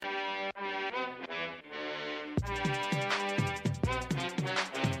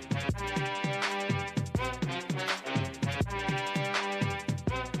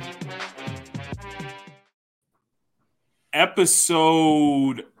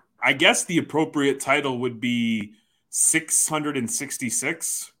Episode, I guess the appropriate title would be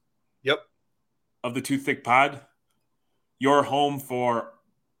 666. Yep. Of the Too Thick Pod. Your home for,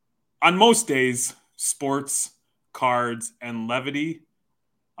 on most days, sports, cards, and levity.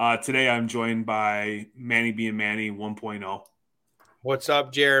 Today I'm joined by Manny being Manny 1.0. What's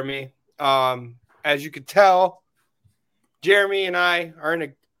up, Jeremy? As you could tell, Jeremy and I are in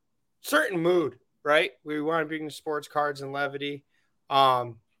a certain mood, right? We want to bring the sports, cards, and levity.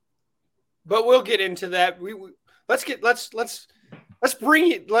 But we'll get into that. Let's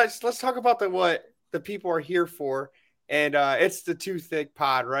bring it. Let's talk about what the people are here for. And it's the Too Thick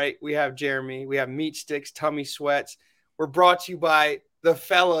Pod, right? We have Jeremy, we have Meat Sticks, Tummy Sweats. We're brought to you by the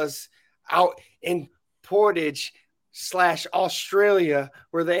fellas out in Portage / Australia,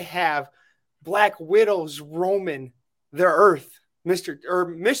 where they have Black Widows roaming the earth.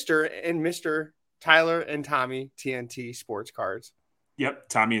 Mr. Tyler and Tommy, TNT Sports Cards. Yep,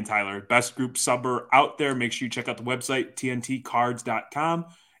 Tommy and Tyler. Best group subber out there. Make sure you check out the website, tntcards.com,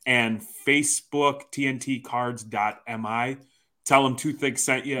 and Facebook, tntcards.mi. Tell them Too Thick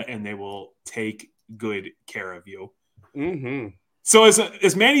sent you, and they will take good care of you. Mm-hmm. So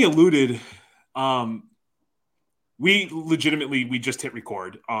as Manny alluded, we just hit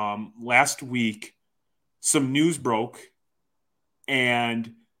record. Last week, some news broke,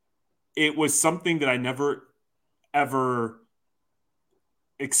 and it was something that I never, ever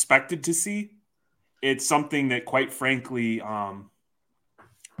expected to see. It's something that, quite frankly,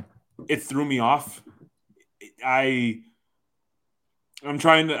 it threw me off. I'm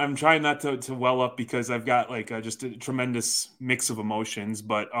trying not to well up because I've got just a tremendous mix of emotions.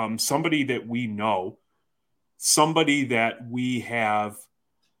 But somebody that we know, somebody that we have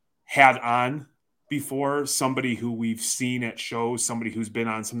had on before, somebody who we've seen at shows, somebody who's been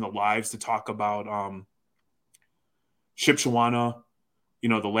on some of the lives to talk about Shipshawana,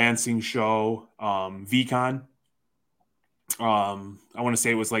 the Lansing show, VCon. I want to say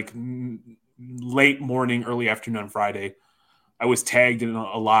it was like late morning, early afternoon on Friday. I was tagged in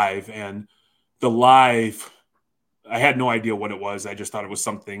a live, and the live, I had no idea what it was. I just thought it was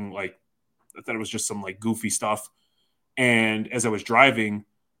something I thought it was just some goofy stuff. And as I was driving,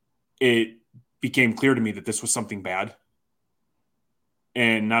 it became clear to me that this was something bad.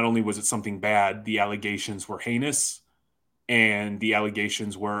 And not only was it something bad, the allegations were heinous, and the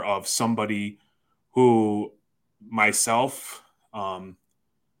allegations were of somebody who myself,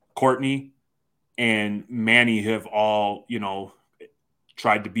 Courtney, and Manny have all,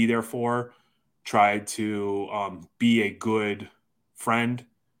 tried to be there for, tried to be a good friend,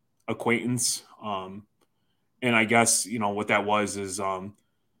 acquaintance. And I guess, what that was is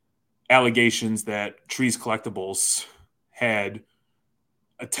allegations that Trees Collectibles had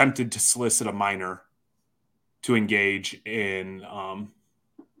attempted to solicit a minor to engage in,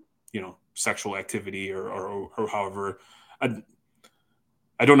 sexual activity or however. I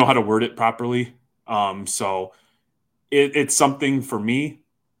don't know how to word it properly. So it's something for me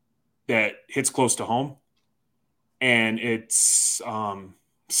that hits close to home. And it's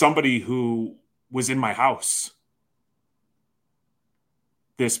somebody who was in my house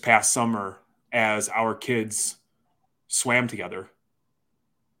this past summer as our kids swam together.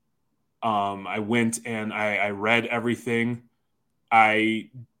 I went and I read everything. I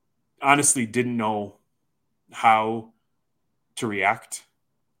honestly didn't know how to react.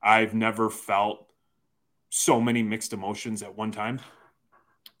 I've never felt so many mixed emotions at one time.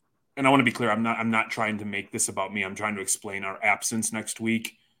 And I want to be clear, I'm not trying to make this about me. I'm trying to explain our absence next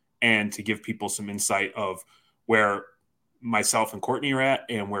week and to give people some insight of where myself and Courtney are at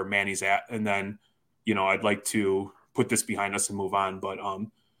and where Manny's at. And then, I'd like to put this behind us and move on. But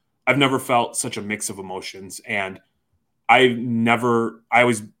I've never felt such a mix of emotions. And I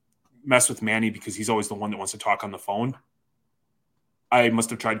always mess with Manny because he's always the one that wants to talk on the phone. I must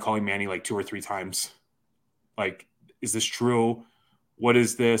have tried calling Manny 2 or 3 times. Is this true? What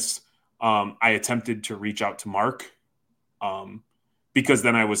is this? I attempted to reach out to Mark because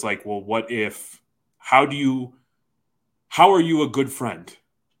then I was like, well, what if, how are you a good friend?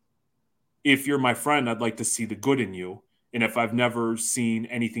 If you're my friend, I'd like to see the good in you. And if I've never seen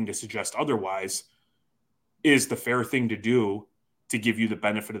anything to suggest otherwise, is the fair thing to do to give you the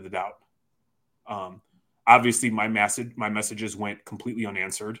benefit of the doubt? Obviously, my messages went completely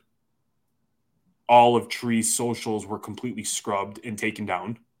unanswered. All of Tree's socials were completely scrubbed and taken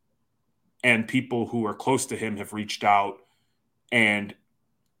down. And people who are close to him have reached out and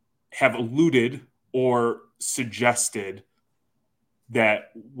have alluded or suggested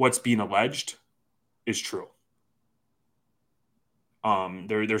that what's being alleged is true.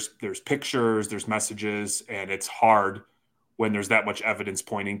 There's pictures, there's messages, and it's hard when there's that much evidence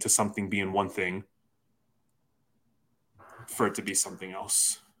pointing to something being one thing for it to be something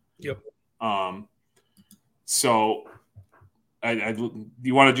else. Yep. So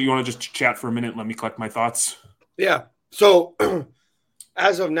you want to just chat for a minute and let me collect my thoughts? Yeah. So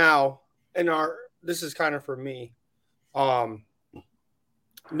as of now, this is kind of for me, no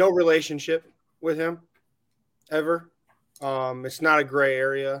relationship with him ever. It's not a gray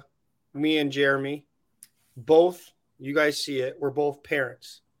area. Me and Jeremy, both, you guys see it, we're both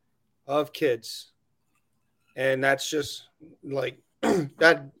parents of kids. And that's just like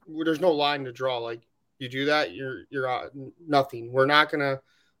that. There's no line to draw. Like, you do that, you're nothing. We're not gonna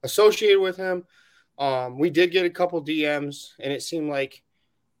associate with him. We did get a couple DMs, and it seemed like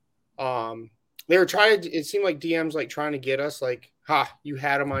they were trying to, it seemed like DMs like trying to get us, like, ha, you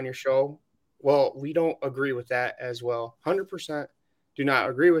had him on your show. Well, we don't agree with that as well. 100% do not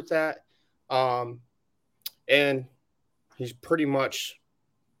agree with that. And he's pretty much,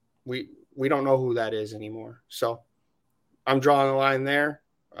 we don't know who that is anymore. So I'm drawing the line there.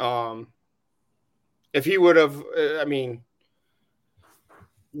 If he would have,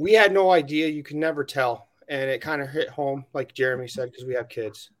 we had no idea. You can never tell. And it kind of hit home, like Jeremy said, because we have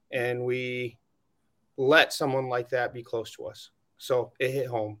kids and we let someone like that be close to us. So it hit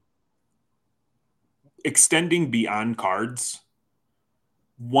home. Extending beyond cards,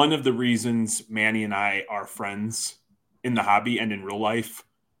 one of the reasons Manny and I are friends in the hobby and in real life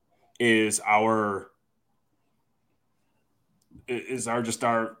is our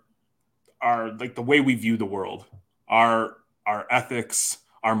like the way we view the world, our ethics,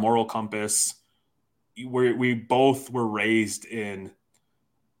 our moral compass. We both were raised in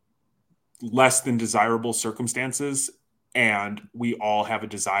less than desirable circumstances, and we all have a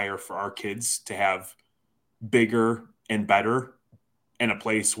desire for our kids to have bigger and better, in a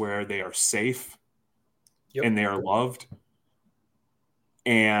place where they are safe. Yep. And they are loved.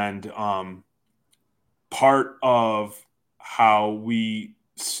 And part of how we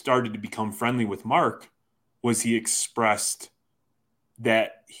started to become friendly with Mark was he expressed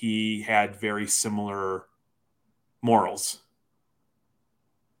that he had very similar morals.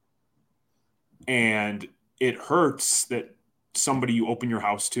 And it hurts that somebody you open your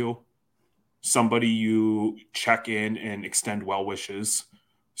house to, somebody you check in and extend well wishes,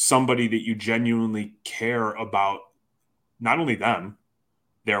 somebody that you genuinely care about, not only them,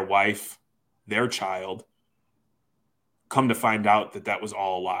 their wife, their child, come to find out that that was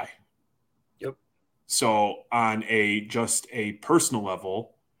all a lie. Yep. So on just a personal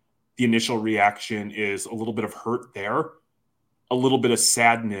level, the initial reaction is a little bit of hurt there, a little bit of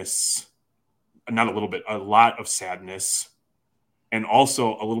sadness, not a little bit, a lot of sadness, and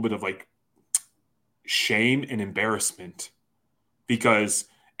also a little bit of like shame and embarrassment, because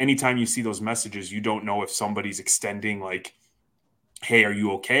anytime you see those messages, you don't know if somebody's extending like, hey, are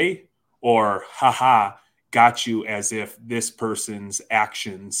you okay? Or haha, got you, as if this person's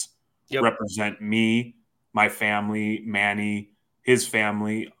actions represent me, my family, Manny, his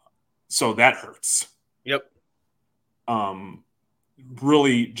family. So that hurts. Yep.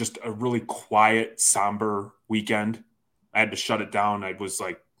 Really just a really quiet, somber weekend. I had to shut it down. I was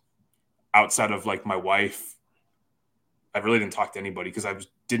like, outside of like my wife, I really didn't talk to anybody because I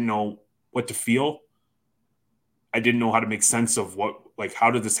didn't know what to feel. I didn't know how to make sense of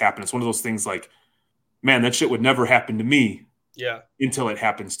how did this happen? It's one of those things like, man, that shit would never happen to me. Yeah. Until it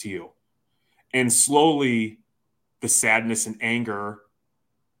happens to you. And slowly the sadness and anger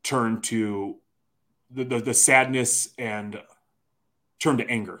turned to the sadness and turned to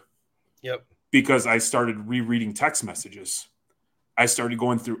anger. Yep. Because I started rereading text messages. I started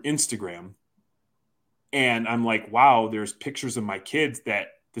going through Instagram, and I'm like, wow, there's pictures of my kids that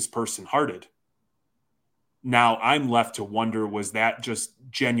this person hearted. Now I'm left to wonder, was that just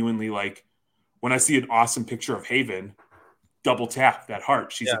genuinely like, when I see an awesome picture of Haven, double tap that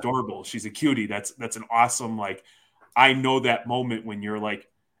heart. She's adorable. She's a cutie. That's an awesome, like, I know that moment when you're like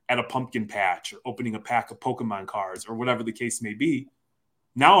at a pumpkin patch or opening a pack of Pokemon cards or whatever the case may be.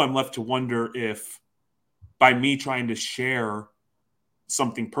 Now I'm left to wonder if by me trying to share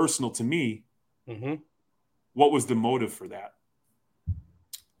something personal to me, what was the motive for that?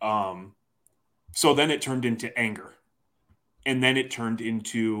 So then it turned into anger. And then it turned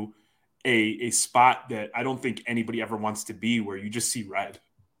into a spot that I don't think anybody ever wants to be, where you just see red.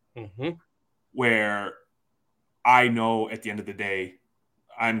 Where I know at the end of the day,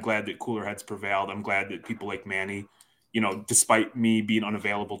 I'm glad that cooler heads prevailed. I'm glad that people like Manny, despite me being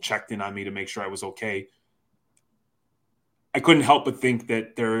unavailable, checked in on me to make sure I was okay. I couldn't help but think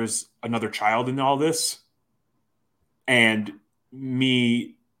that there's another child in all this, and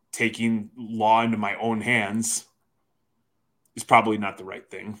me taking law into my own hands is probably not the right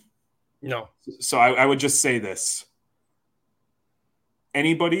thing. No. So I would just say this.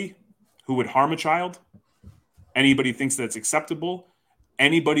 Anybody who would harm a child, anybody thinks that's acceptable,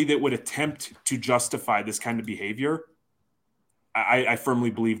 anybody that would attempt to justify this kind of behavior, I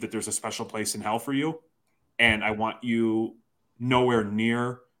firmly believe that there's a special place in hell for you. And I want you nowhere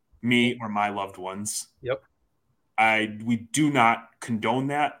near me or my loved ones. Yep. We do not condone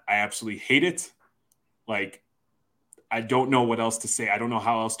that. I absolutely hate it. Like, I don't know what else to say. I don't know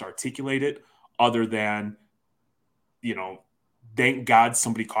how else to articulate it other than, thank God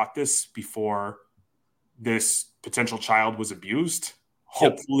somebody caught this before this potential child was abused.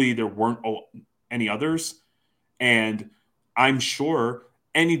 Yep. Hopefully there weren't any others. And I'm sure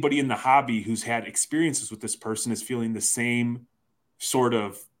anybody in the hobby who's had experiences with this person is feeling the same sort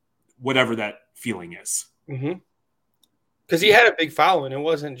of whatever that feeling is. Mm-hmm. Because he had a big following. It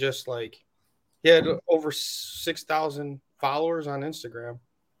wasn't just like he had over 6,000 followers on Instagram.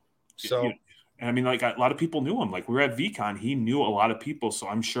 So, and I mean, like a lot of people knew him. Like we were at VCon, he knew a lot of people. So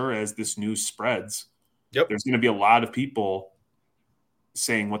I'm sure as this news spreads, there's going to be a lot of people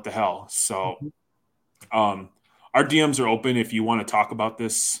saying, "What the hell?" So, our DMs are open if you want to talk about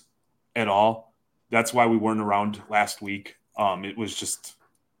this at all. That's why we weren't around last week. It was just,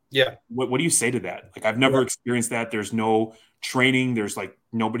 What do you say to that? Like, I've never experienced that. There's no training. There's like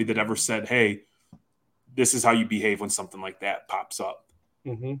nobody that ever said, "Hey, this is how you behave when something like that pops up."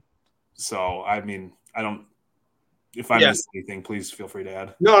 Mm-hmm. So, I mean, I don't. If I missed anything, please feel free to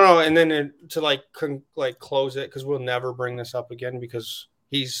add. No, and then to close it, because we'll never bring this up again because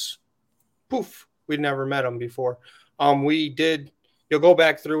he's poof. We'd never met him before. We did. You'll go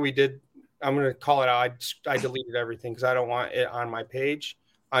back through. We did. I'm gonna call it out. I deleted everything because I don't want it on my page,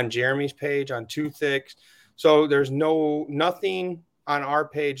 on Jeremy's page, on Too Thick. So there's nothing on our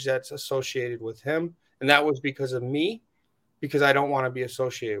page that's associated with him, and that was because of me, because I don't want to be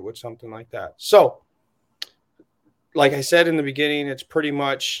associated with something like that. So, like I said in the beginning, it's pretty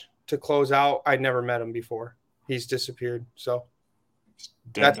much to close out. I never met him before. He's disappeared. So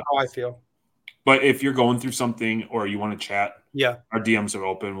that's how I feel. But if you're going through something or you want to chat, our DMs are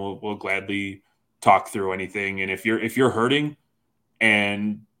open. We'll gladly talk through anything. And if you're hurting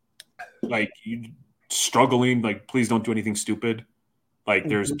and like you struggling, like please don't do anything stupid. Like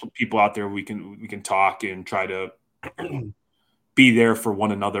there's people out there we can talk and try to be there for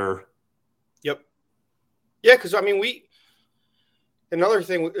one another. Yep. Yeah, because I mean another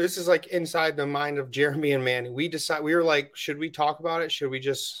thing, this is like inside the mind of Jeremy and Manny. We were like, should we talk about it? Should we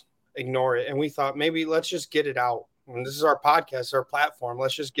just ignore it? And we thought maybe let's just get it out. And this is our podcast, our platform.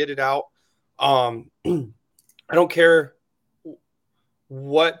 Let's just get it out. I don't care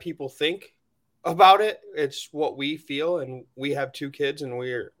what people think about it. It's what we feel, and we have 2 kids, and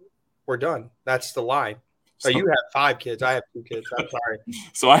we're done. That's the line. So you have 5 kids. I have 2 kids. I'm sorry.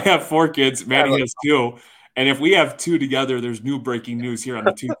 So I have 4 kids. Manny has 2. And if we have 2 together, there's new breaking news here on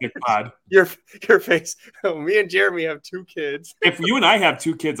the Too Thick Pod. Your face. Me and Jeremy have 2 kids. If you and I have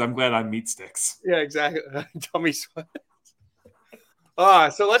 2 kids, I'm glad I'm meat sticks. Yeah, exactly. Tummy sweat.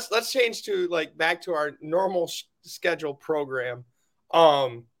 So let's change to back to our normal schedule program.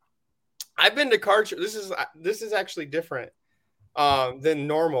 I've been to card shows. This is actually different than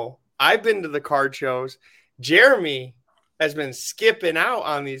normal. I've been to the card shows. Jeremy has been skipping out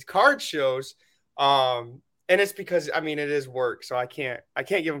on these card shows. And it's because, I mean, it is work, so I can't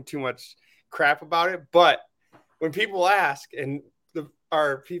give him too much crap about it. But when people ask, and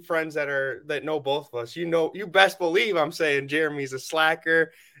our friends that know both of us, you best believe I'm saying Jeremy's a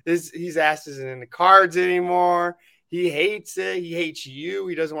slacker. His ass isn't in the cards anymore. He hates it. He hates you.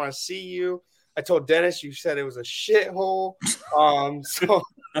 He doesn't want to see you. I told Dennis you said it was a shithole. So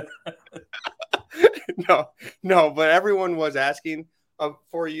no, but everyone was asking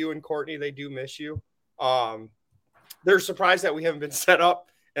for you and Courtney. They do miss you. They're surprised that we haven't been set up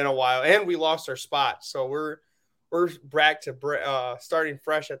in a while, and we lost our spot. So we're back to starting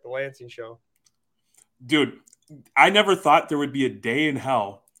fresh at the Lansing show. Dude, I never thought there would be a day in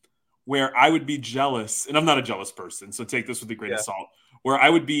hell where I would be jealous, and I'm not a jealous person, so take this with a grain of salt, where I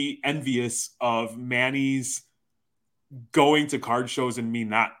would be envious of Manny's going to card shows and me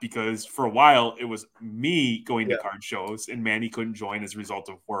not, because for a while it was me going to card shows and Manny couldn't join as a result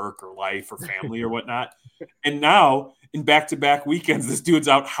of work or life or family or whatnot. And now in back-to-back weekends, this dude's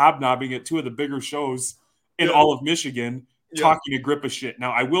out hobnobbing at 2 of the bigger shows in all of Michigan, talking a grip of shit.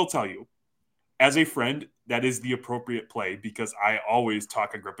 Now, I will tell you, as a friend, that is the appropriate play because I always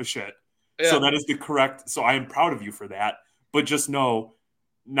talk a grip of shit. So that is the correct. So I am proud of you for that. but just know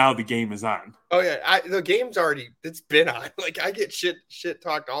now the game is on. Oh yeah, the game's it's been on. Like I get shit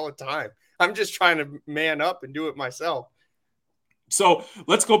talked all the time. I'm just trying to man up and do it myself. So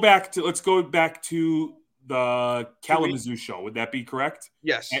let's go back to the Kalamazoo show. Would that be correct?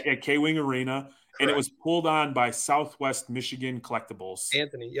 Yes. At K-Wing Arena. Correct. And it was pulled on by Southwest Michigan Collectibles.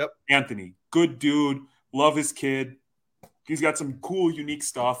 Anthony, yep. Anthony, good dude. Love his kid. He's got some cool, unique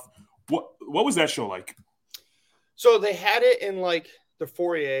stuff. What was that show like? So they had it in like the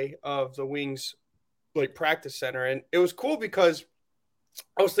foyer of the Wings like practice center, and it was cool because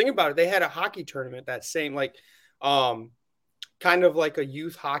I was thinking about it. They had a hockey tournament that same like kind of like a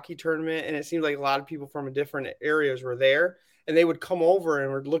youth hockey tournament, and it seemed like a lot of people from different areas were there, and they would come over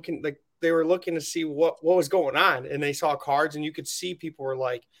and were looking like they were looking to see what was going on, and they saw cards, and you could see people were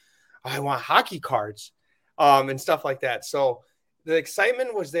like, I want hockey cards, and stuff like that. So the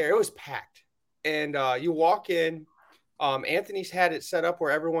excitement was there. It was packed, and you walk in. Anthony's had it set up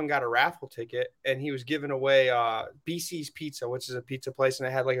where everyone got a raffle ticket, and he was giving away BC's Pizza, which is a pizza place, and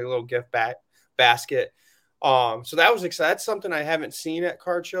it had like a little gift basket. So that was exciting. That's something I haven't seen at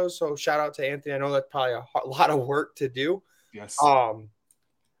card shows. So shout out to Anthony. I know that's probably a lot of work to do. Yes.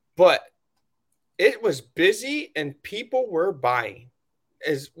 But it was busy and people were buying,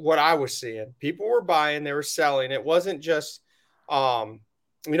 is what I was seeing. People were buying, they were selling. It wasn't just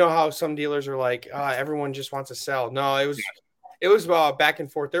you know how some dealers are like, everyone just wants to sell. No, it was back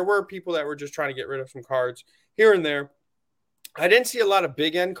and forth. There were people that were just trying to get rid of some cards here and there. I didn't see a lot of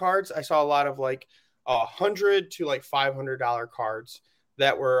big end cards. I saw a lot of like $100 to like $500 cards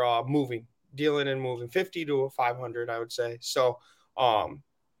that were dealing and moving, 50 to 500, I would say. So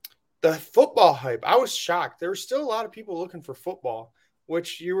the football hype, I was shocked. There were still a lot of people looking for football,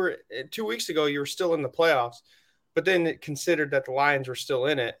 which 2 weeks ago, you were still in the playoffs. But then it considered that the Lions were still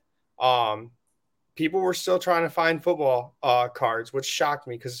in it. People were still trying to find football cards, which shocked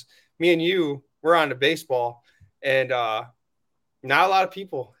me because me and you were on to baseball, and not a lot of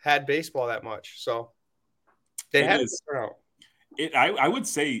people had baseball that much. So they had to figure out. I would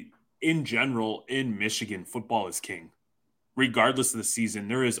say in general in Michigan, football is king, regardless of the season.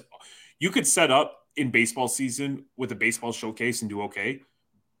 You could set up in baseball season with a baseball showcase and do okay.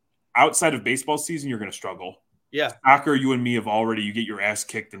 Outside of baseball season, you're going to struggle. Yeah. Soccer, you and me you get your ass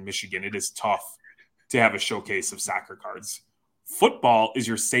kicked in Michigan. It is tough to have a showcase of soccer cards. Football is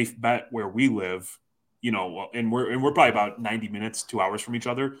your safe bet where we live, and we're probably about 90 minutes, 2 hours from each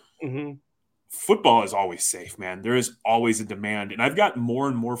other. Mm-hmm. Football is always safe, man. There is always a demand. And I've got more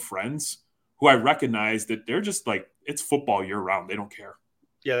and more friends who I recognize that they're just like, it's football year round. They don't care.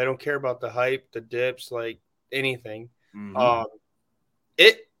 Yeah, they don't care about the hype, the dips, like anything. Mm-hmm.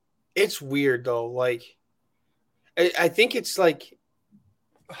 It's weird though. Like, I think it's like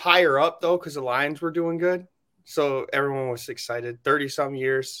higher up though, because the Lions were doing good, so everyone was excited. 30-some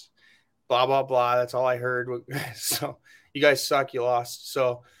years, blah blah blah. That's all I heard. So you guys suck. You lost.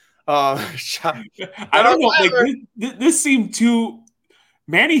 So I don't know. Like, this seemed too.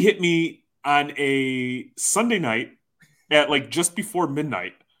 Manny hit me on a Sunday night at like just before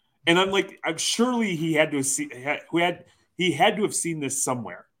midnight, and I'm like, surely he had to have seen this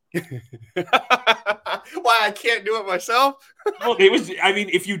somewhere. Why I can't do it myself? Well,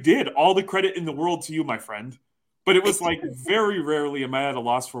 if you did, all the credit in the world to you, my friend. But it was like very rarely am I at a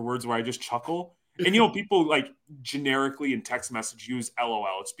loss for words where I just chuckle. And people like generically in text message use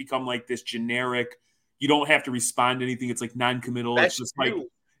LOL. It's become like this generic. You don't have to respond to anything. It's like non-committal. That's it's just you.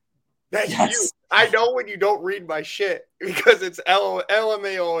 like that's you. I know when you don't read my shit because it's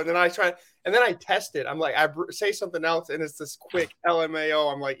LMAO, and then I test it. I'm like, I say something else, and it's this quick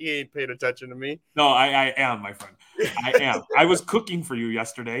LMAO. I'm like, he ain't paying attention to me. No, I am, my friend. I am. I was cooking for you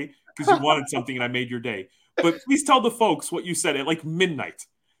yesterday because you wanted something, and I made your day. But please tell the folks what you said at like midnight.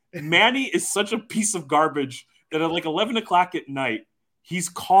 Manny is such a piece of garbage that at like 11 o'clock at night, he's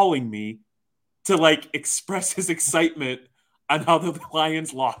calling me to like express his excitement on how the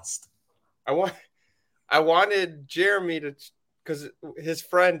Lions lost. I wanted Jeremy to, because his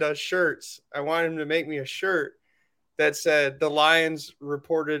friend does shirts. I wanted him to make me a shirt that said the Lions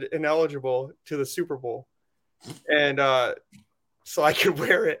reported ineligible to the Super Bowl, and so I could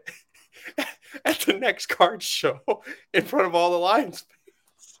wear it at the next card show in front of all the Lions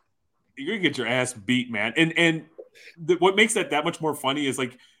fans. You're gonna get your ass beat, man. And what makes that much more funny is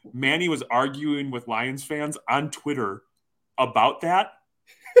like Manny was arguing with Lions fans on Twitter about that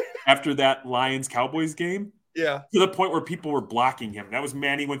after that Lions-Cowboys game. Yeah. To the point where people were blocking him. That was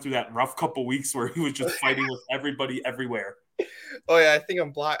Manny went through that rough couple weeks where he was just fighting with everybody everywhere. Oh yeah, I think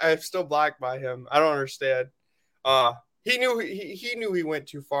I'm blocked. I'm still blocked by him. I don't understand. He knew he went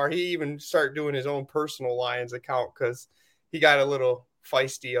too far. He even started doing his own personal Lions account because he got a little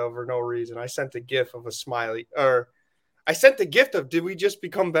feisty over no reason. I sent a gif of a smiley, or I sent the gift of, did we just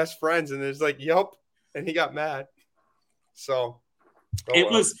become best friends? And it's like, yup. And he got mad. So it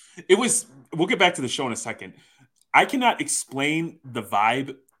was, we'll get back to the show in a second. I cannot explain the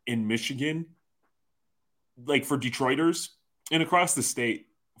vibe in Michigan, like for Detroiters and across the state,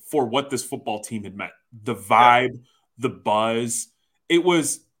 for what this football team had meant. The vibe, the buzz. It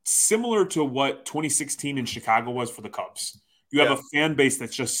was similar to what 2016 in Chicago was for the Cubs. You have a fan base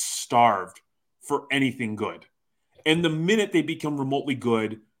that's just starved for anything good. And the minute they become remotely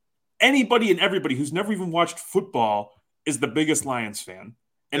good, anybody and everybody who's never even watched football is the biggest Lions fan.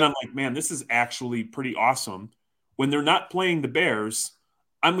 And I'm like, man, this is actually pretty awesome. When they're not playing the Bears,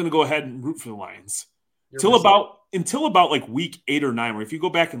 I'm going to go ahead and root for the Lions. Until about like week 8 or 9, where if you go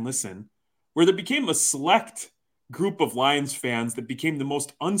back and listen, where there became a select group of Lions fans that became the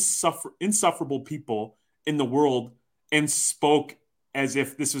most insufferable people in the world and spoke as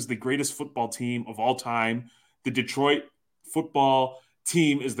if this was the greatest football team of all time. The Detroit football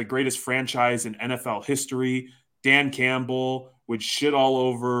team is the greatest franchise in NFL history. Dan Campbell would shit all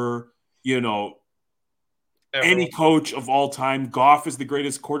over, any coach of all time. Goff is the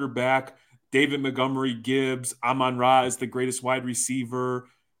greatest quarterback. David Montgomery Gibbs, Amon-Ra is the greatest wide receiver.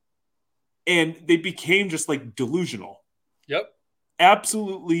 And they became just like delusional. Yep.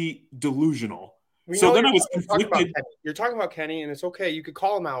 Absolutely delusional. So then I was conflicted. You're talking about Kenny, and it's okay. You could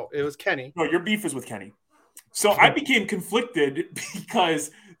call him out. It was Kenny. No, your beef is with Kenny. So I became conflicted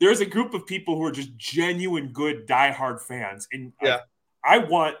because there's a group of people who are just genuine good diehard fans. And I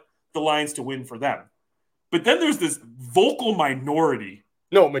want the Lions to win for them. But then there's this vocal minority.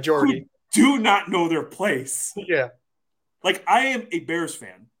 No, majority. Who do not know their place. Yeah. Like, I am a Bears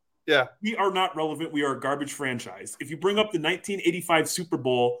fan. Yeah. We are not relevant. We are a garbage franchise. If you bring up the 1985 Super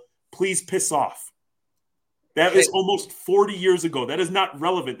Bowl, please piss off. That is almost 40 years ago. That is not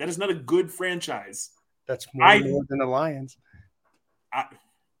relevant. That is not a good franchise. That's more than the Lions. And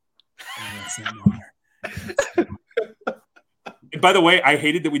by the way, I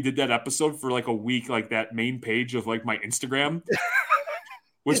hated that we did that episode for like a week. Like that main page of like my Instagram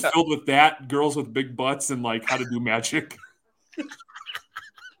was filled with that, girls with big butts and like how to do magic.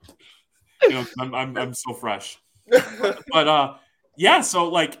 I'm so fresh. But so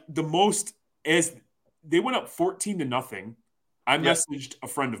like the most, as they went up 14-0, I messaged a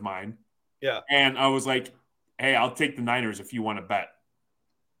friend of mine. Yeah. And I was like, hey, I'll take the Niners if you want to bet.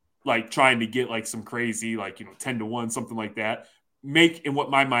 Like trying to get like some crazy, like, 10-1, something like that. Make, in what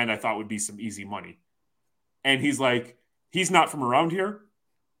my mind I thought would be some easy money. And he's like, he's not from around here.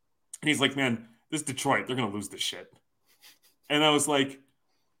 And he's like, man, this is Detroit. They're going to lose this shit. And I was like,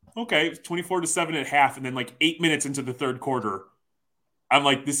 okay, it's 24-7 at half. And then like 8 minutes into the third quarter, I'm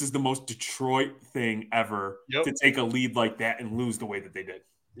like, this is the most Detroit thing ever to take a lead like that and lose the way that they did.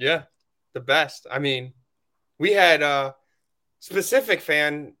 Yeah, the best. I mean, we had a specific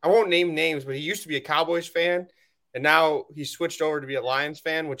fan. I won't name names, but he used to be a Cowboys fan. And now he switched over to be a Lions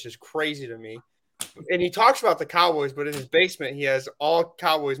fan, which is crazy to me. And he talks about the Cowboys, but in his basement, he has all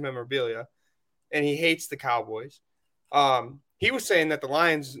Cowboys memorabilia. And he hates the Cowboys. He was saying that the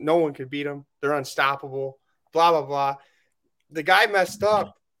Lions, no one could beat them. They're unstoppable, blah, blah, blah. The guy messed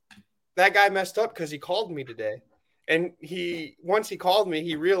up. That guy messed up because he called me today. And once he called me,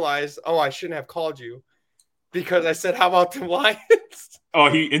 he realized, I shouldn't have called you because I said, how about the Lions? Oh,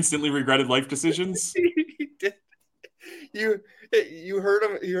 he instantly regretted life decisions? He did. You heard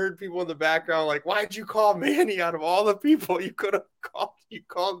him. You heard people in the background like, why'd you call Manny out of all the people you could have called? You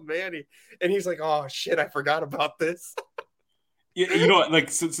called Manny. And he's like, oh, shit, I forgot about this. Yeah,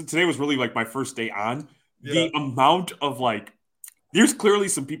 so today was really like my first day on. Yeah. The amount of like, there's clearly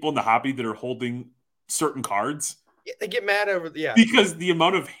some people in the hobby that are holding certain cards. Yeah, they get mad over because the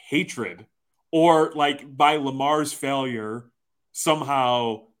amount of hatred, or like by Lamar's failure,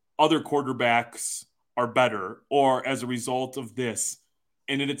 somehow other quarterbacks are better, or as a result of this.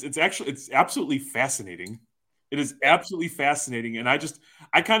 And it's absolutely fascinating. It is absolutely fascinating. And I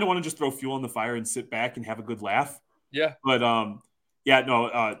kind of want to just throw fuel on the fire and sit back and have a good laugh. Yeah. But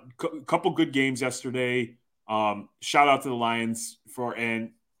couple good games yesterday. Shout out to the Lions for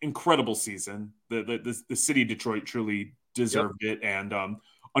an incredible season. The city of Detroit truly deserved it. And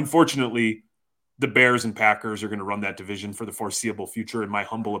unfortunately, the Bears and Packers are going to run that division for the foreseeable future, in my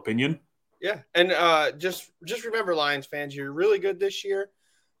humble opinion. Yeah. And just remember, Lions fans, you're really good this year.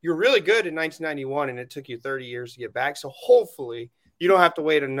 You're really good in 1991, and it took you 30 years to get back. So hopefully you don't have to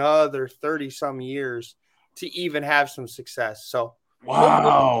wait another 30-some years to even have some success. So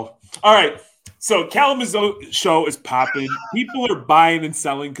wow. All right. So Kalamazoo show is popping. People are buying and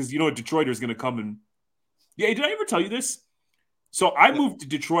selling because Detroiters going to come and. Yeah, did I ever tell you this? So I moved to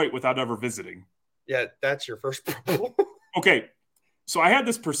Detroit without ever visiting. Yeah, that's your first problem. Okay, so I had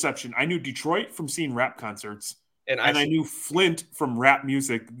this perception. I knew Detroit from seeing rap concerts, And I and I see. knew Flint from rap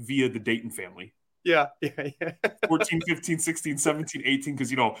music via the Dayton family. Yeah, yeah, yeah. 14, 15, 16, 17, 18,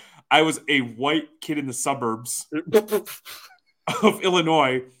 because, I was a white kid in the suburbs of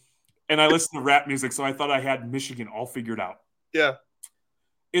Illinois, and I listened to rap music, so I thought I had Michigan all figured out. Yeah,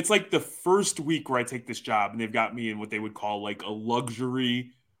 It's like the first week where I take this job, and they've got me in what they would call like a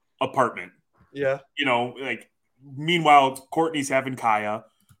luxury apartment. yeah. Like meanwhile, Courtney's having Kaya.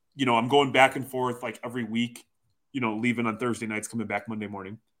 I'm going back and forth like every week, leaving on Thursday nights, coming back Monday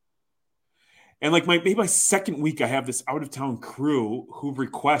morning. And like maybe my second week, I have this out of town crew who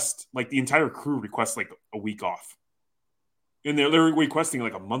request, like the entire crew requests like a week off. And they're requesting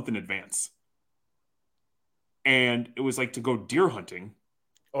like a month in advance. And it was like to go deer hunting.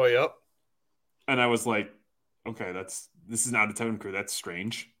 Oh, yep. And I was like, okay, this is an out of town crew. That's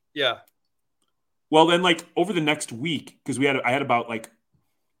strange. Yeah. Well, then like over the next week, because I had about like,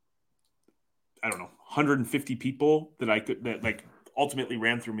 I don't know, 150 people that like ultimately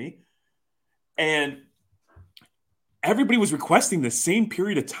ran through me. And everybody was requesting the same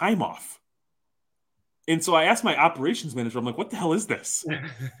period of time off. And so I asked my operations manager, I'm like, what the hell is this?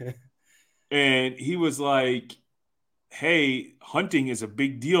 And he was like, hey, hunting is a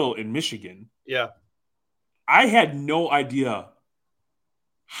big deal in Michigan. Yeah. I had no idea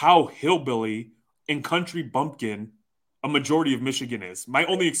how hillbilly and country bumpkin a majority of Michigan is. My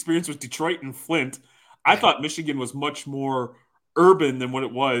only experience was Detroit and Flint. I thought Michigan was much more urban than what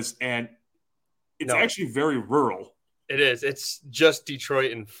it was, and it's No, actually very rural. it is. It's just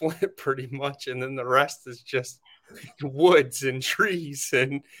Detroit and Flint pretty much. And then the rest is just woods and trees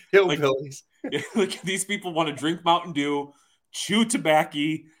and Like, hillbillies. like these people want to drink Mountain Dew, chew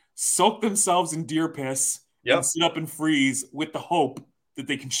tobacco, soak themselves in deer piss, and Yep. sit up and freeze with the hope that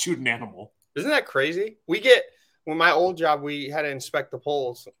they can shoot an animal. Isn't that crazy? When my old job, we had to inspect the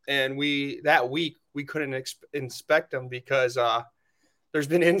poles, and that week we couldn't inspect them because there's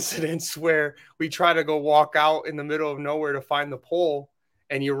been incidents where we try to go walk out in the middle of nowhere to find the pole,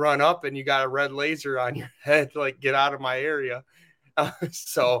 and you run up and you got a red laser on your head, like get out of my area.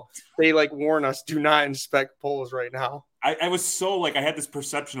 So they like warn us, do not inspect poles right now. I was so like I had this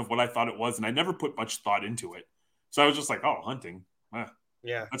perception of what I thought it was, and I never put much thought into it. So I was just like, oh, hunting.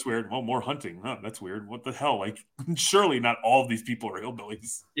 Yeah. That's weird. Oh, more hunting. Huh, that's weird. What the hell? Like, surely not all of these people are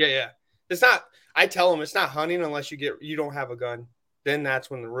hillbillies. Yeah, yeah. It's not. I tell them it's not hunting unless you don't have a gun. Then that's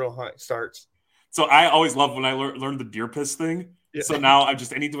when the real hunt starts. So I always love when I learned the deer piss thing. Yeah. So now I'm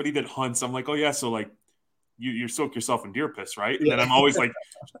just anybody that hunts, I'm like, oh yeah, so like you soak yourself in deer piss, right? And Yeah. then I'm always like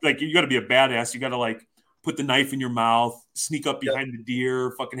you got to be a badass. You got to like put the knife in your mouth, sneak up behind the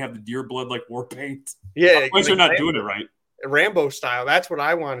deer, fucking have the deer blood like war paint. Yeah. Otherwise, you're not doing it right. Rambo style. That's what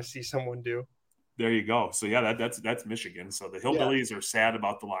I want to see someone do. There you go. So yeah, that's Michigan. So the hillbillies are sad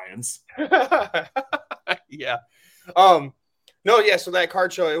about the Lions. Yeah. No, yeah. So that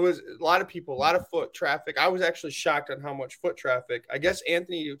card show, it was a lot of people, a lot of foot traffic. I was actually shocked on how much foot traffic. I guess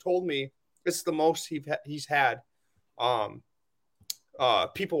Anthony, you told me this is the most he's had,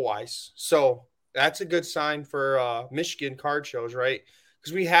 people wise. So that's a good sign for Michigan card shows, right?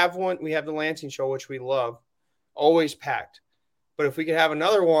 Because we have the Lansing show, which we love, always packed. But if we could have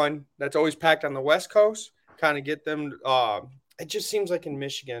another one that's always packed on the West Coast, kind of get them. It just seems like in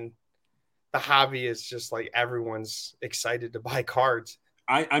Michigan, the hobby is just like everyone's excited to buy cards.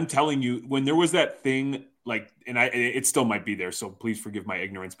 I'm telling you, when there was that thing, like, and it still might be there, so please forgive my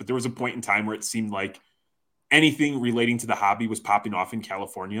ignorance, but there was a point in time where it seemed like anything relating to the hobby was popping off in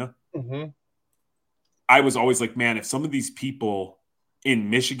California. Mm-hmm. I was always like, man, if some of these people in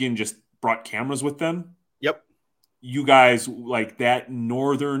Michigan just brought cameras with them, Yep. you guys like that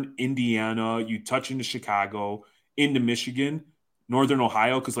northern Indiana, you touch into Chicago, into Michigan, northern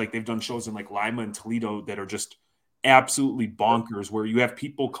Ohio, because like they've done shows in like Lima and Toledo that are just absolutely bonkers, where you have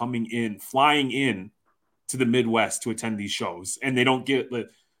people flying in to the Midwest to attend these shows, and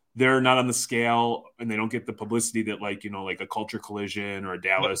they're not on the scale, and they don't get the publicity that like like a Culture Collision or a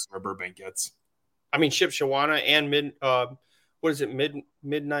Dallas or a Burbank gets. I mean, Shipshawana and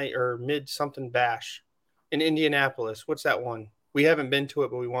midnight or mid something bash in Indianapolis. What's that one? We haven't been to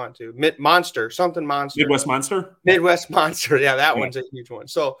it, but we want to. Something monster. Midwest Monster. Midwest Monster. Yeah, that one's a huge one.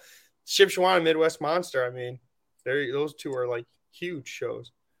 So Shipshawana, Midwest Monster. I mean, those two are like huge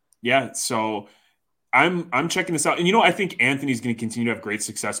shows. Yeah, so I'm checking this out, and I think Anthony's going to continue to have great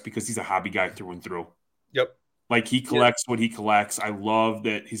success because he's a hobby guy through and through. Yep. Like he collects what he collects. I love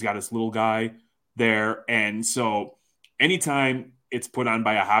that he's got his little guy there, and so anytime it's put on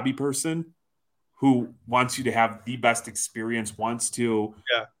by a hobby person who wants you to have the best experience, wants to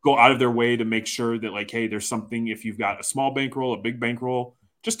Yeah. go out of their way to make sure that, like, hey, there's something, if you've got a small bankroll, a big bankroll,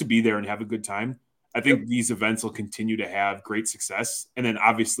 just to be there and have a good time. I Yep. think these events will continue to have great success. And then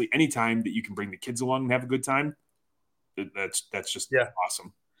obviously anytime that you can bring the kids along and have a good time, that's just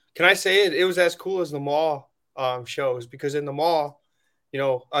awesome. Can I say it? It was as cool as the mall shows, because in the mall,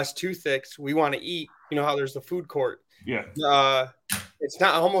 us two thicks, we want to eat. You know how there's the food court. Yeah. It's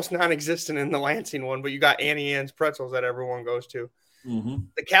not almost non-existent in the Lansing one, but you got Annie Ann's pretzels that everyone goes to. Mm-hmm.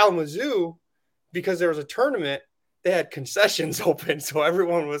 The Kalamazoo, because there was a tournament, they had concessions open, so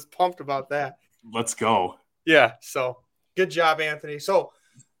everyone was pumped about that. Let's go. Yeah, so good job, Anthony. So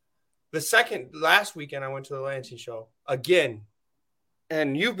last weekend I went to the Lansing show again,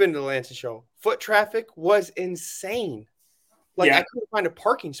 and you've been to the Lansing show. Foot traffic was insane. Like, I couldn't find a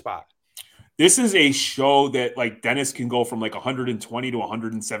parking spot. This is a show that, like, Dennis can go from like 120 to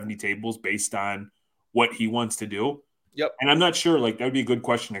 170 tables based on what he wants to do. Yep. And I'm not sure, like, that would be a good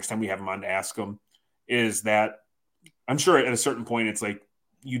question next time we have him on to ask him, is that I'm sure at a certain point it's like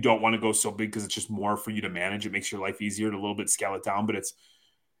you don't want to go so big because it's just more for you to manage. It makes your life easier to a little bit scale it down, but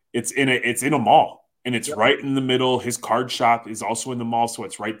it's in a mall, and it's right in the middle. His card shop is also in the mall, so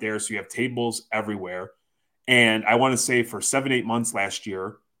it's right there. So you have tables everywhere. And I want to say for 7-8 months last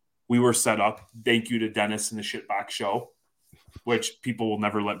year, we were set up. Thank you to Dennis and the Shitbox Show, which people will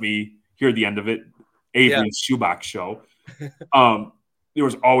never let me hear the end of it. Avery's Shoebox Show. There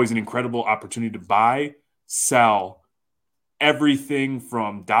was always an incredible opportunity to buy, sell everything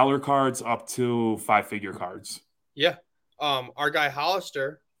from dollar cards up to 5-figure cards. Yeah. Our guy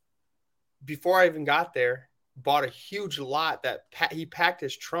Hollister, before I even got there, bought a huge lot that he packed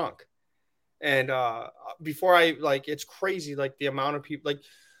his trunk. And before it's crazy, like, the amount of people. Like,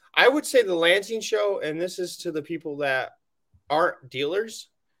 I would say the Lansing show, and this is to the people that aren't dealers,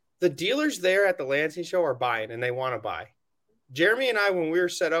 the dealers there at the Lansing show are buying, and they want to buy. Jeremy and I, when we were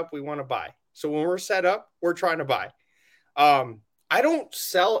set up, we want to buy. So when we're set up, we're trying to buy. I don't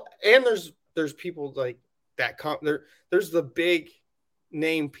sell, and there's people like that come there. There's the big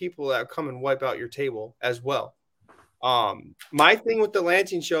name people that come and wipe out your table as well. My thing with the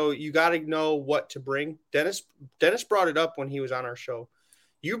Lansing show, you got to know what to bring. Dennis brought it up when he was on our show.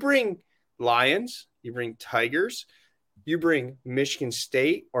 You bring Lions, you bring Tigers, you bring Michigan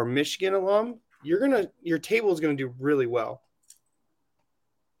State or Michigan alum, your table is gonna do really well.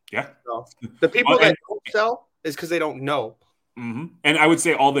 Yeah. So, the people that don't sell is because they don't know. Mm-hmm. And I would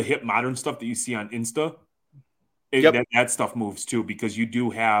say all the hip modern stuff that you see on Insta, that stuff moves too, because you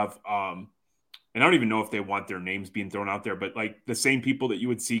do have and I don't even know if they want their names being thrown out there, but like the same people that you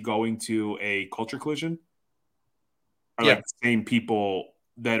would see going to a Culture Collision are like the same people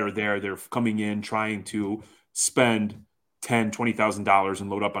that are there. They're coming in trying to spend $10,000-$20,000 and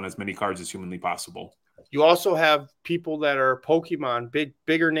load up on as many cards as humanly possible. You also have people that are Pokemon,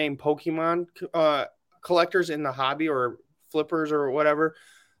 bigger name Pokemon collectors in the hobby, or flippers or whatever.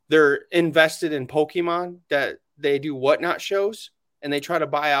 They're invested in Pokemon, that they do whatnot shows, and they try to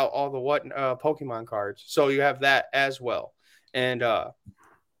buy out all the Pokemon cards. So you have that as well. And I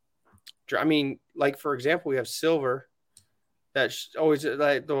mean, like, for example, we have Silver that's always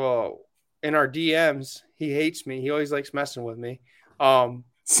like in our DMs. He hates me. He always likes messing with me.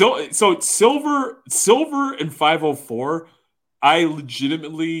 So Silver and 504, I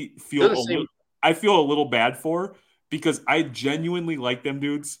legitimately feel I feel a little bad for, because I genuinely like them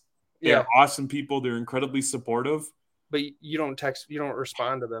dudes. They're awesome people. They're incredibly supportive. But you don't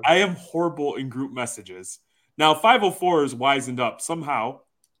respond to them. I am horrible in group messages. Now 504 is wisened up somehow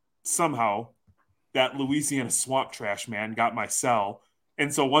that Louisiana swamp trash man got my cell.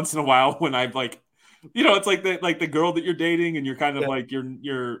 And so once in a while when I've like, it's like the girl that you're dating and you're kind of like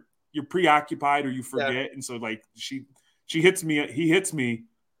you're preoccupied or you forget, and so like he hits me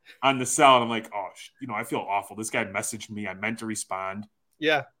on the cell, and I'm like, oh, I feel awful. This guy messaged me. I meant to respond.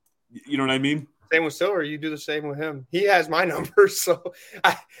 Yeah, you know what I mean. Same with Silver. You do the same with him. He has my number, so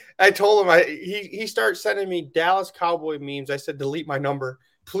I told him he starts sending me Dallas Cowboy memes. I said, delete my number,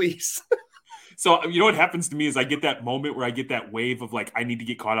 please. So you know what happens to me is I get that moment where I get that wave of like I need to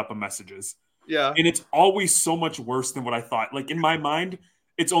get caught up on messages. Yeah. And it's always so much worse than what I thought. Like in my mind,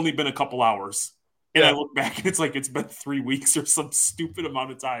 it's only been a couple hours. And I look back and it's like it's been 3 weeks or some stupid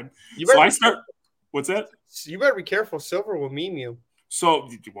amount of time. What's that? You better be careful. Silver will meme you. So,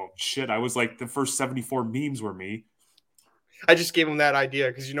 well, shit, I was like the first 74 memes were me. I just gave him that idea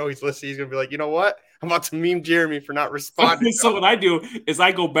because he's listening. He's going to be like, you know what? I'm about to meme Jeremy for not responding. So what I do is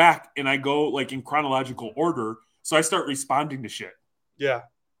I go back and I go like in chronological order. So I start responding to shit. Yeah.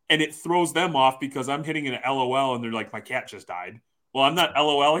 And it throws them off because I'm hitting an LOL and they're like, my cat just died. Well, I'm not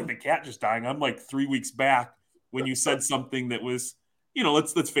LOLing the cat just dying. I'm like 3 weeks back when you said something that was,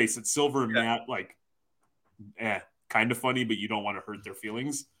 let's face it, Silver and Matt, like, kind of funny, but you don't want to hurt their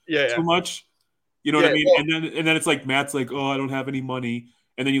feelings Yeah, too yeah, much. You know what yeah. I mean? Well, And then it's like Matt's like, oh, I don't have any money.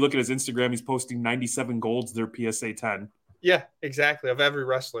 And then you look at his Instagram, he's posting 97 golds, their PSA 10. yeah, exactly. Of every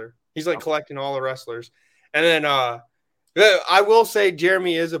wrestler, he's like collecting all the wrestlers. And then I will say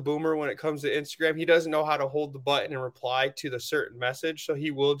Jeremy is a boomer when it comes to Instagram. He doesn't know how to hold the button and reply to the certain message, so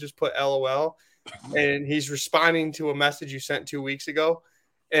he will just put LOL, and he's responding to a message you sent 2 weeks ago,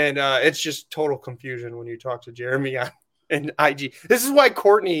 and it's just total confusion when you talk to Jeremy on and IG. This is why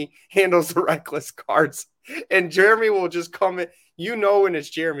Courtney handles the reckless cards, and Jeremy will just come in. You know when it's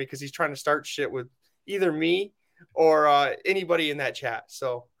Jeremy because he's trying to start shit with either me or anybody in that chat.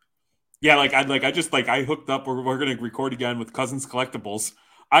 So Yeah, I hooked up. We're gonna record again with Cousins Collectibles.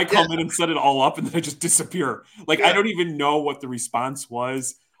 I yeah, come in and set it all up, and then I just disappear. Like I yeah. don't even know what the response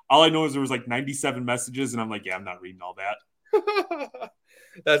was. All I know is there was like 97 messages, and I'm like, yeah, I'm not reading all that.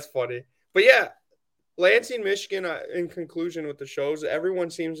 That's funny. But yeah, Lansing, Michigan, in conclusion with the shows, everyone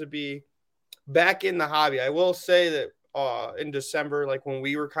seems to be back in the hobby. I will say that in December, like when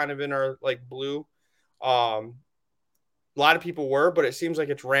we were kind of in our like blue, a lot of people were, but it seems like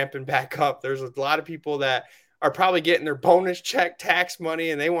it's ramping back up. There's a lot of people that are probably getting their bonus check tax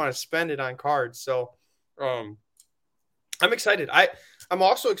money and they want to spend it on cards. So um, I'm excited. I'm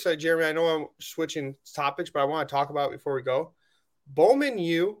also excited, Jeremy. I know I'm switching topics, but I want to talk about it before we go. Bowman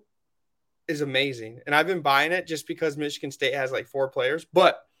U is amazing. And I've been buying it just because Michigan State has like 4 players.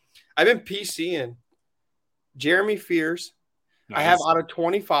 But I've been PCing Jeremy Fears. I have Nice. out of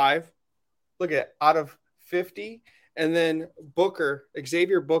 25. Look at out of 50. And then Booker,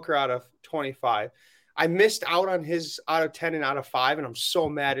 Xavier Booker out of 25. I missed out on his out of 10 and out of 5. And I'm so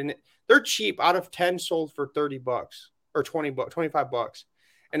mad. And they're cheap. Out of 10 sold for $30 or $20, $25.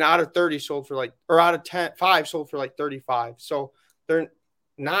 And out of 30 sold for like, or out of 10, 5 sold for like 35. So they're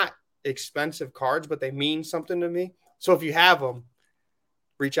not expensive cards, but they mean something to me. So if you have them,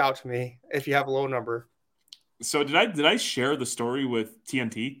 reach out to me if you have a low number. So did I share the story with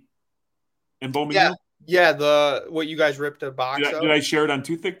TNT and Bowman Yeah. U? Yeah, the what you guys ripped a Did box I, of? did I share it on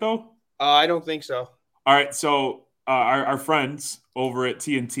Toothpick though? I don't think so. All right, so our friends over at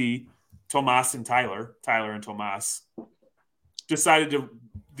TNT, Tomas and Tyler and Tomas, decided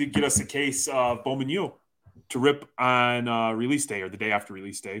to get us a case of Bowman U to rip on release day or the day after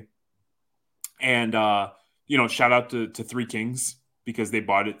release day. And, shout out to Three Kings because they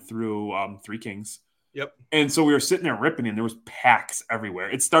bought it through Three Kings. Yep. And so we were sitting there ripping and there was packs everywhere.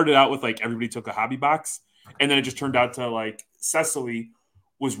 It started out with like everybody took a hobby box. And then it just turned out to like Cecily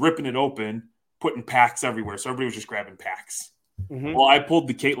was ripping it open, putting packs everywhere. So everybody was just grabbing packs. Mm-hmm. Well, I pulled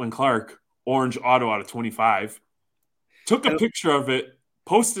the Caitlin Clark orange auto out of 25, took a picture of it,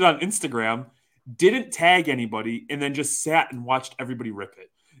 posted on Instagram, didn't tag anybody, and then just sat and watched everybody rip it.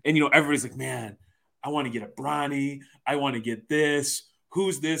 And, everybody's like, man, I want to get a Bronny. I want to get this.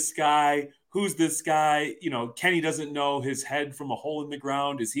 Who's this guy? Who's this guy? Kenny doesn't know his head from a hole in the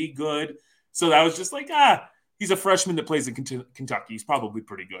ground. Is he good? So that was just like, he's a freshman that plays in Kentucky. He's probably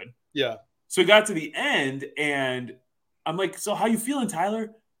pretty good. Yeah. So we got to the end, and I'm like, so how you feeling,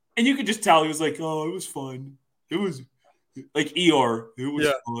 Tyler? And you could just tell he was like, oh, it was fun. It was like Eeyore. It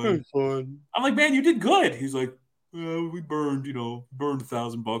was fun. I'm like, man, you did good. He's like, we burned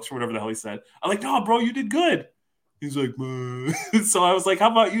 $1,000 or whatever the hell he said. I'm like, no, bro, you did good. He's like, so I was like,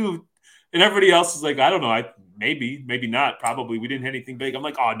 how about you? And everybody else is like, I don't know. Maybe not. Probably. We didn't hit anything big. I'm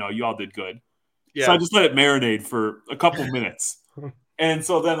like, oh, no, you all did good. Yeah. So I just let it marinate for a couple minutes. And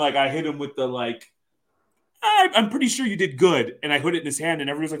so then, like, I hit him with the, like, I'm pretty sure you did good. And I put it in his hand, and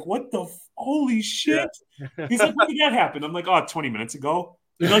everyone's like, what the holy shit? Yeah. He's like, when did that happen? I'm like, 20 minutes ago.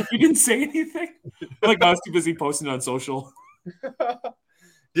 And like, you didn't say anything? I'm like, I was too busy posting on social.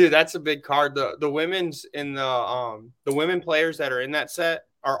 Dude, that's a big card. The women's in the women players that are in that set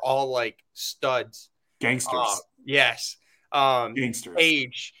are all like studs. Gangsters. Yes. Gangsters.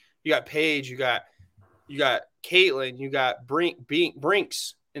 Paige. You got Paige, you got Caitlin, you got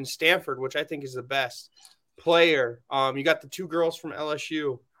Brinks in Stanford, which I think is the best player. You got the 2 girls from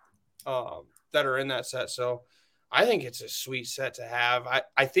LSU that are in that set. So I think it's a sweet set to have.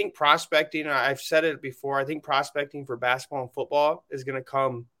 I think prospecting, I've said it before, I think prospecting for basketball and football is going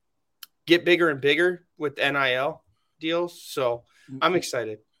to get bigger and bigger with NIL deals. So I'm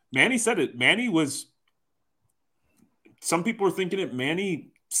excited. Manny said it. Some people are thinking it.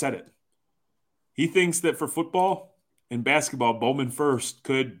 Manny said it. He thinks that for football and basketball, Bowman first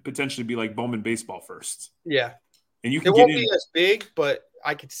could potentially be like Bowman baseball first. Yeah. And you can it won't be as big, but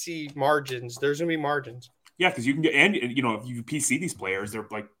I could see margins. There's going to be margins. Yeah, because you can get, and you know, if you PC these players, they're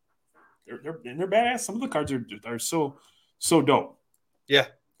like they're badass. Some of the cards are so dope. Yeah.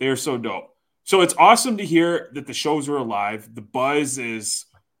 They are so dope. So it's awesome to hear that the shows are alive. The buzz is,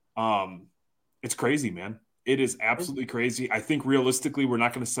 it's crazy, man. It is absolutely crazy. I think realistically, we're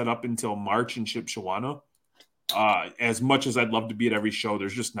not going to set up until March in Shipshawana. As much as I'd love to be at every show,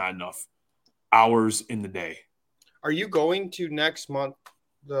 there's just not enough hours in the day. Are you going to next month,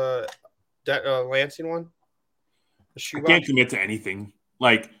 the Lansing one? I can't commit to anything.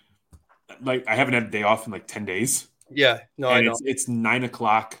 Like I haven't had a day off in like 10 days. Yeah, no, and I know. It's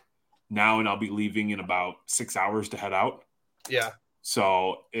 9:00 now, and I'll be leaving in about 6 hours to head out. Yeah.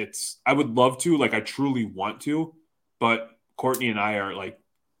 So I would love to, like, I truly want to, but Courtney and I are like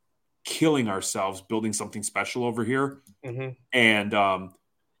killing ourselves building something special over here. Mm-hmm. And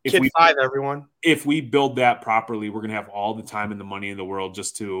Kid 5, everyone. If we build that properly, we're gonna have all the time and the money in the world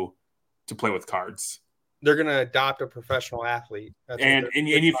just to play with cards. They're gonna adopt a professional athlete. And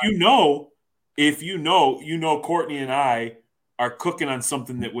if you know, Courtney and I are cooking on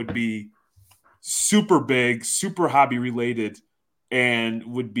something that would be super big, super hobby related, and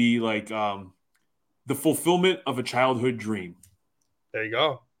would be like the fulfillment of a childhood dream. There you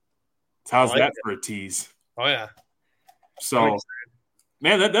go. How's that for a tease? Oh yeah. So,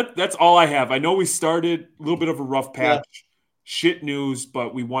 man, that's all I have. I know we started a little bit of a rough patch. Yeah. Shit news,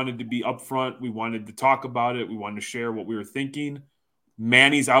 but we wanted to be upfront. We wanted to talk about it. We wanted to share what we were thinking.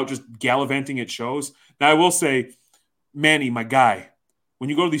 Manny's out just gallivanting at shows. Now, I will say, Manny, my guy,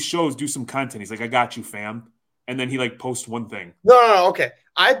 when you go to these shows, do some content. He's like, I got you, fam. And then he like posts one thing. No, okay.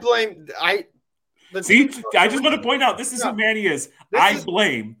 I just want to point out, this is who Manny is. I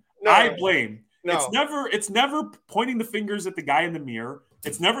blame. No. It's never pointing the fingers at the guy in the mirror.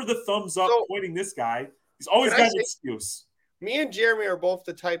 It's never the thumbs up pointing this guy. He's always got an excuse. Me and Jeremy are both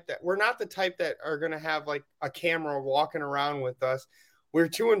the type that we're not the type that are going to have like a camera walking around with us. We're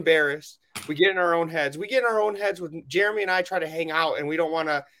too embarrassed. We get in our own heads. With Jeremy and I try to hang out, and we don't want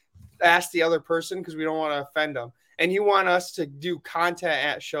to ask the other person because we don't want to offend them. And you want us to do content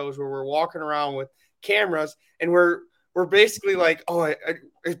at shows where we're walking around with cameras, and we're basically like, oh,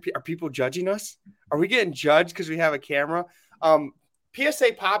 are people judging us? Are we getting judged because we have a camera?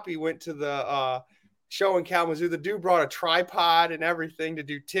 PSA Poppy went to the show in Kalamazoo. The dude brought a tripod and everything to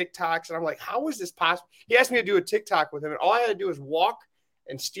do TikToks. And I'm like, how is this possible? He asked me to do a TikTok with him, and all I had to do was walk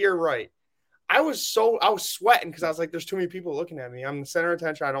and steer right. I was sweating because I was like, there's too many people looking at me. I'm the center of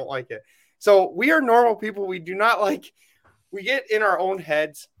attention. I don't like it. So we are normal people. We do not we get in our own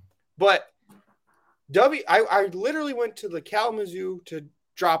heads. But I literally went to the Kalamazoo to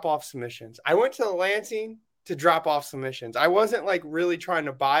drop off submissions. I went to the Lansing to drop off submissions. I wasn't like really trying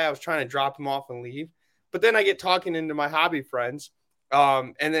to buy. I was trying to drop them off and leave. But then I get talking into my hobby friends,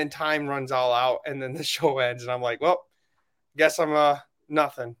 and then time runs all out, and then the show ends, and I'm like, well, guess I'm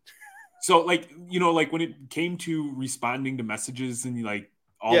nothing. So, like, you know, like when it came to responding to messages and like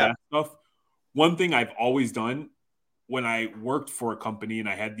all that stuff, one thing I've always done when I worked for a company and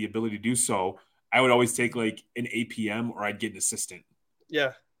I had the ability to do so, I would always take like an APM or I'd get an assistant.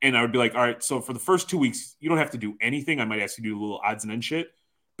 Yeah. And I would be like, all right, so for the first 2 weeks, you don't have to do anything. I might ask you to do a little odds and ends shit,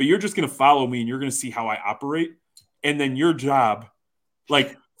 but you're just going to follow me and you're going to see how I operate. And then your job,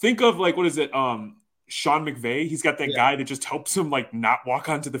 like, think of like, what is it? Sean McVay. He's got that guy that just helps him like not walk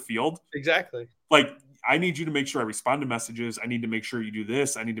onto the field. Exactly. Like, I need you to make sure I respond to messages. I need to make sure you do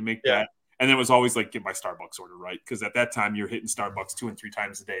this. I need to make that. And then it was always like, get my Starbucks order right. Because at that time, you're hitting Starbucks 2 and 3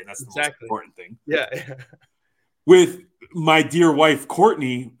 times a day. And that's the most important thing. Yeah. With my dear wife,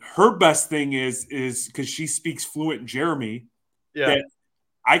 Courtney, her best thing is because she speaks fluent Jeremy, that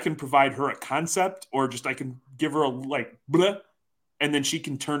I can provide her a concept or just I can give her a like, bleh, and then she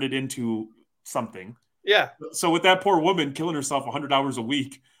can turn it into something. Yeah. So with that poor woman killing herself 100 hours a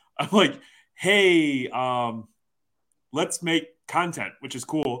week, I'm like, hey, let's make content, which is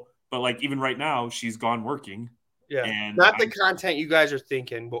cool. But like even right now, she's gone working. Yeah. And not the content you guys are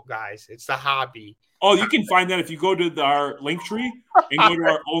thinking, but guys, it's the hobby. Oh, you can find that if you go to our link tree and go to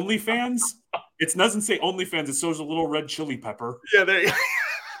our OnlyFans. It doesn't say OnlyFans. It shows a little red chili pepper. Yeah, there you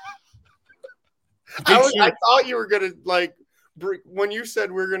go. I thought you were going to like, when you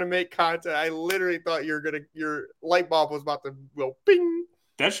said we're going to make content, I literally thought your light bulb was about to go bing.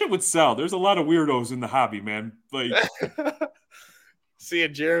 That shit would sell. There's a lot of weirdos in the hobby, man. Like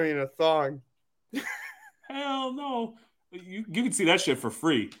seeing Jeremy in a thong. Hell no. You can see that shit for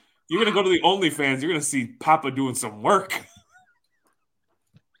free. You're going to go to the OnlyFans. You're going to see Papa doing some work.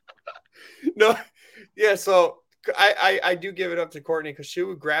 No. Yeah, so I do give it up to Courtney because she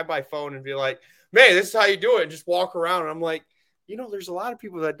would grab my phone and be like, man, this is how you do it. And just walk around. And I'm like, you know, there's a lot of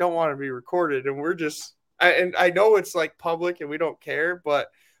people that don't want to be recorded. And we're just, And I know it's like public and we don't care, but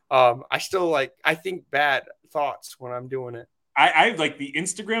I still I think bad thoughts when I'm doing it. I like the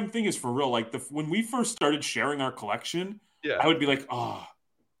Instagram thing is for real. Like when we first started sharing our collection, Yeah. I would be like, oh,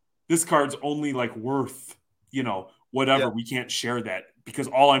 this card's only like worth, whatever. Yeah. We can't share that because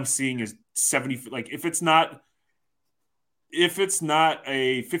all I'm seeing is 70. Like if it's not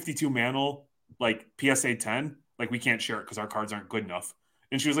a 52 mantle, like PSA 10, like we can't share it because our cards aren't good enough.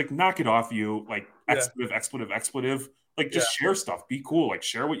 And she was like, knock it off, you like Yeah. expletive. Like Yeah. just share stuff. Be cool. Like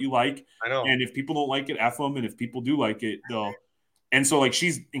share what you like. I know. And if people don't like it, F them. And if people do like it, they'll. And so like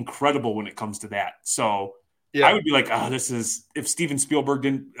she's incredible when it comes to that. So Yeah. I would be like, this is if Steven Spielberg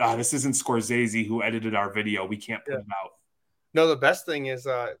didn't, this isn't Scorsese who edited our video. We can't put it out. No, the best thing is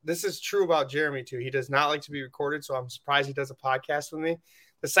this is true about Jeremy too. He does not like to be recorded, so I'm surprised he does a podcast with me.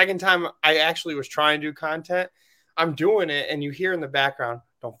 The second time I actually was trying to do content, I'm doing it, and you hear in the background,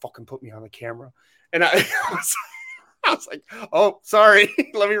 "Don't fucking put me on the camera." And I was like, "Oh, sorry,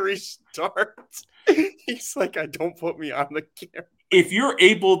 let me restart." He's like, "I don't put me on the camera." If you're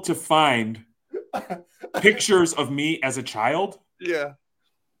able to find pictures of me as a child, yeah,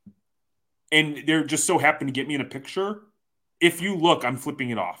 and they're just so happen to get me in a picture. If you look, I'm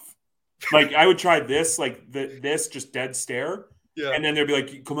flipping it off. Like I would try this, like this just dead stare. Yeah. And then they'd be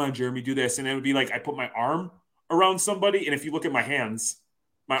like, come on, Jeremy, do this. And it would be like I put my arm around somebody. And if you look at my hands,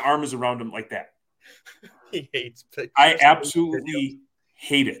 my arm is around them like that. He hates pictures. I absolutely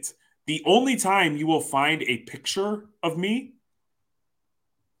hate it. The only time you will find a picture of me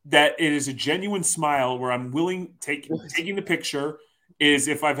that it is a genuine smile where I'm willing taking the picture is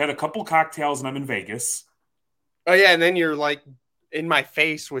if I've had a couple cocktails and I'm in Vegas. Oh yeah, and then you're like in my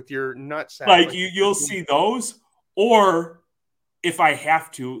face with your nutsack. Like you'll see those, or if I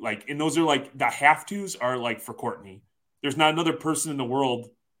have to, like, and those are like the have tos are like for Courtney. There's not another person in the world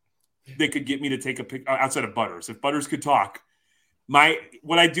that could get me to take a pic outside of Butters. If Butters could talk,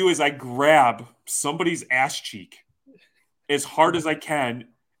 what I do is I grab somebody's ass cheek as hard as I can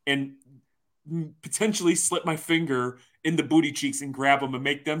and potentially slip my finger in the booty cheeks and grab them and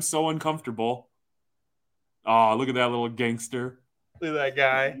make them so uncomfortable. Oh, look at that little gangster. Look at that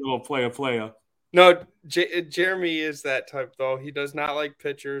guy. Little playa. No, Jeremy is that type, though. He does not like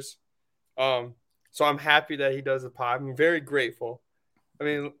pictures. So I'm happy that he does a pod. I'm very grateful. I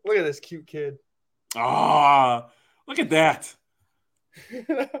mean, look at this cute kid. Ah, look at that. Look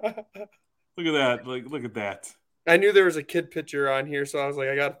at that. Look at that. I knew there was a kid picture on here, so I was like,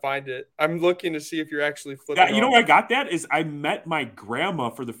 I got to find it. I'm looking to see if you're actually flipping. Yeah, you know where I got that is I met my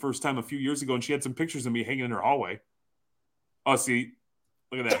grandma for the first time a few years ago, and she had some pictures of me hanging in her hallway. Oh, see,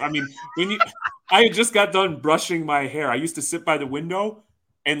 look at that. I mean, I had just got done brushing my hair. I used to sit by the window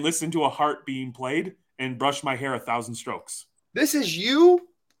and listen to a harp being played and brush my hair 1,000 strokes. This is you?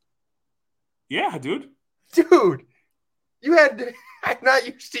 Yeah, dude. Dude, I'm not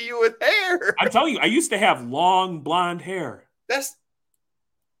used to you with hair. I'm telling you, I used to have long blonde hair. That's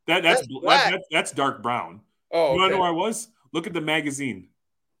dark brown. Oh, you want to know where I was? Look at the magazine.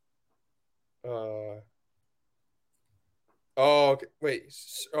 Oh, okay. Wait.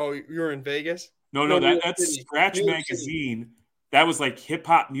 Oh, you were in Vegas? No, that's Scratch Magazine. That was like hip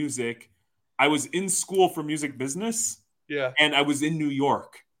hop music. I was in school for music business. Yeah. And I was in New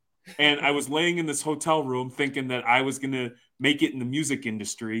York. And I was laying in this hotel room thinking that I was going to make it in the music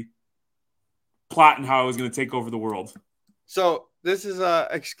industry, plotting how I was going to take over the world. So this is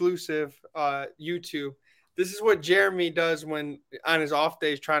exclusive YouTube. This is what Jeremy does when on his off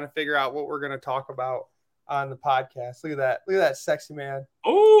days trying to figure out what we're going to talk about on the podcast. Look at that. Look at that sexy man.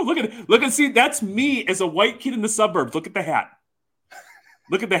 Oh, look at it. Look and see, that's me as a white kid in the suburbs. Look at the hat.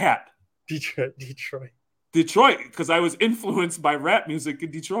 Look at the hat. Detroit, because I was influenced by rap music in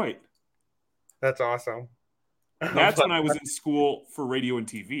Detroit. That's awesome. That's when I was in school for radio and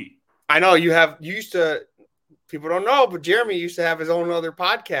TV. I know you used to, people don't know, but Jeremy used to have his own other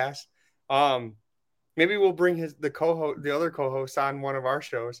podcast. Maybe we'll bring the other co-host on one of our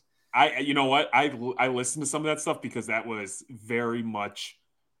shows. You know what? I listened to some of that stuff because that was very much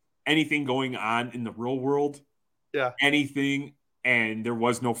anything going on in the real world. Yeah. Anything, and there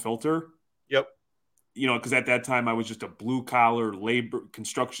was no filter. Yep. You know, because at that time I was just a blue collar labor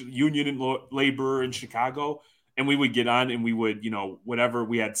construction union and labor in Chicago, and we would get on and we would, whatever,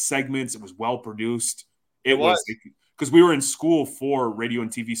 we had segments. It was well produced. It was because we were in school for radio and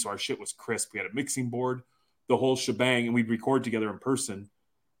TV, so our shit was crisp. We had a mixing board, the whole shebang, and we'd record together in person.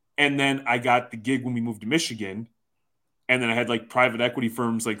 And then I got the gig when we moved to Michigan, and then I had like private equity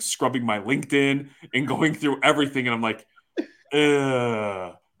firms like scrubbing my LinkedIn and going through everything, and I'm like,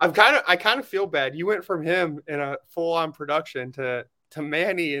 ugh. I kind of feel bad. You went from him in a full on production to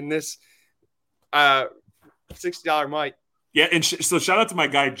Manny in this $60 mic. Yeah, and so shout out to my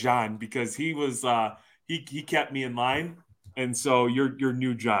guy John, because he was he kept me in line, and so you're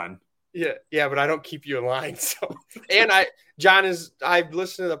new John. Yeah, but I don't keep you in line. So, and I've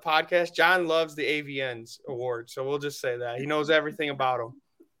listened to the podcast. John loves the AVNs award, so we'll just say that he knows everything about them.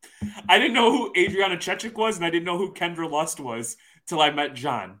 I didn't know who Adriana Chechik was, and I didn't know who Kendra Lust was till I met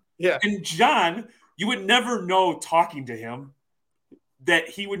John. Yeah, and John, you would never know talking to him that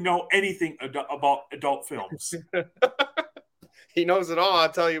he would know anything about adult films. He knows it all.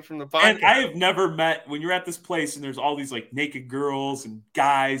 I'll tell you from the podcast. And I have never met, when you're at this place and there's all these like naked girls and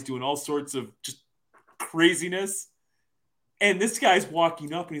guys doing all sorts of just craziness. And this guy's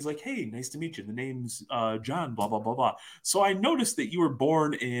walking up and he's like, hey, nice to meet you. The name's John, blah, blah, blah, blah. So I noticed that you were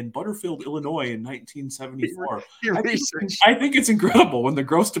born in Butterfield, Illinois in 1974. I think it's incredible when the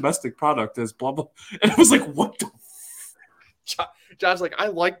gross domestic product is blah, blah. And I was like, what the John's like, I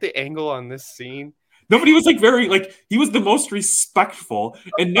like the angle on this scene. Nobody was like he was the most respectful.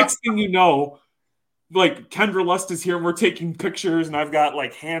 And next thing you know, like Kendra Lust is here and we're taking pictures and I've got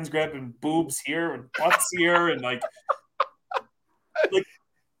like hands grabbing boobs here and butts here and like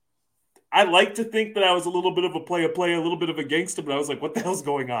I like to think that I was a little bit of a play, a little bit of a gangster, but I was like, what the hell's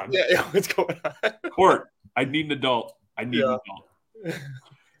going on? Yeah, what's going on? Court, I need an adult. An adult.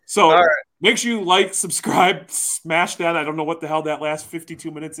 So make sure you like, subscribe, smash that. I don't know what the hell that last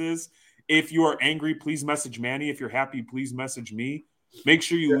 52 minutes is. If you are angry, please message Manny. If you're happy, please message me. Make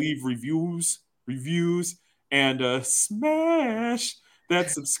sure you leave reviews, and smash that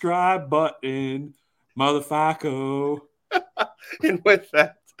subscribe button, motherfucker. And with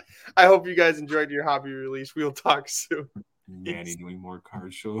that, I hope you guys enjoyed your hobby release. We'll talk soon. Manny doing more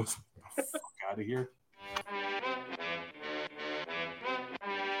card shows. Fuck out of here.